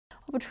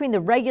Between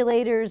the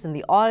regulators and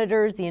the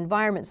auditors, the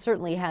environment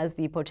certainly has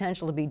the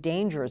potential to be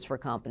dangerous for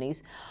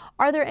companies.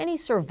 Are there any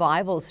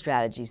survival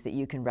strategies that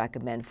you can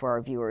recommend for our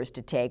viewers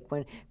to take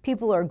when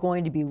people are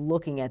going to be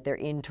looking at their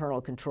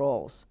internal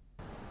controls?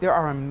 There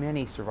are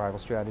many survival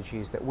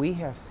strategies that we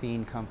have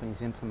seen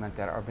companies implement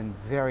that have been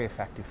very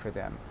effective for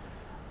them.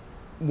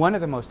 One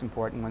of the most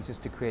important ones is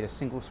to create a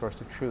single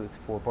source of truth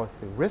for both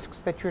the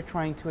risks that you're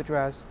trying to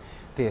address,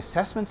 the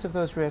assessments of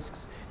those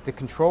risks, the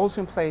controls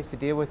in place to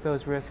deal with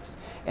those risks,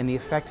 and the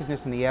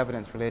effectiveness and the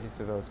evidence related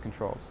to those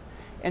controls.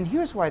 And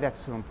here's why that's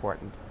so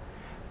important.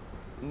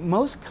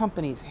 Most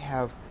companies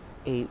have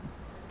a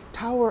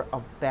Tower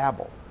of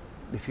Babel,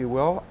 if you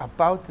will,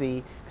 about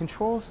the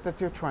controls that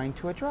they're trying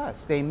to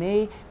address. They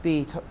may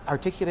be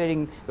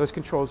articulating those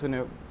controls in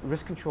a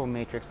risk control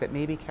matrix that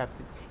may be kept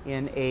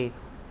in a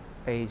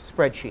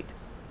spreadsheet.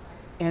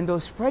 And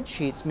those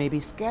spreadsheets may be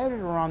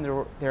scattered around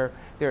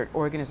their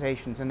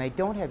organizations, and they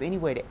don't have any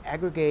way to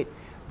aggregate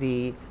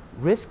the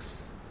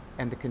risks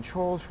and the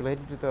controls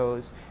related to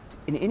those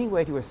in any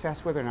way to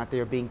assess whether or not they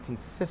are being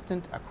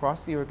consistent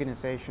across the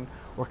organization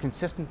or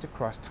consistent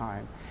across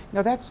time.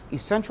 Now that's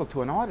essential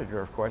to an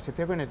auditor, of course. If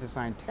they're going to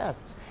design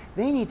tests,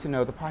 they need to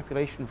know the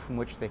population from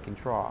which they can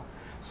draw.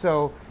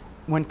 So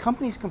when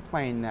companies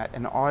complain that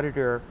an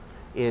auditor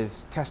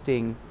is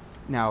testing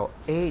now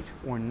 8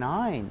 or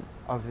 9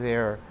 of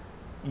their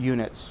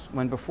units,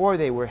 when before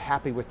they were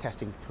happy with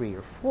testing 3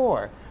 or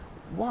 4,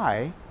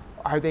 why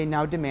are they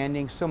now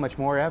demanding so much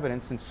more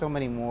evidence and so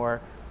many more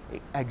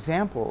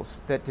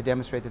examples to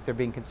demonstrate that they're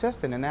being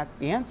consistent? And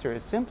the answer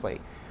is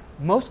simply,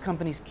 most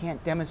companies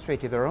can't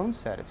demonstrate to their own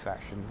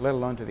satisfaction, let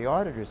alone to the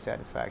auditor's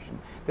satisfaction,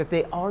 that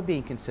they are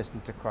being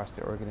consistent across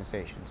their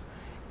organizations,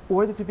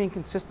 or that they're being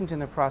consistent in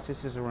their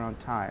processes around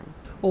time.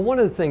 Well, one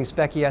of the things,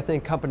 Becky, I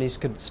think companies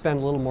could spend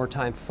a little more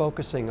time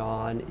focusing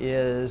on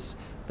is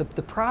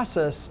the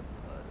process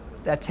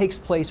that takes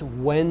place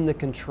when the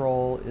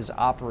control is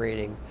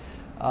operating.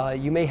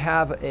 You may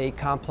have a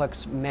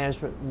complex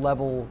management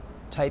level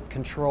type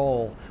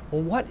control.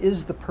 Well, what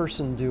is the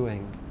person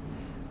doing?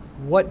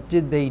 What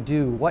did they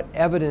do? What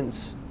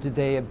evidence did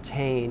they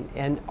obtain?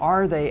 And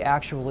are they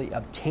actually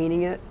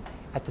obtaining it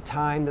at the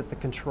time that the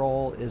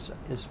control is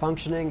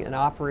functioning and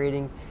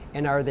operating?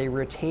 And are they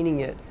retaining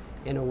it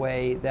in a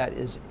way that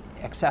is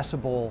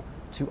accessible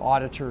to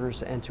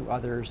auditors and to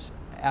others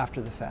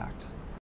after the fact?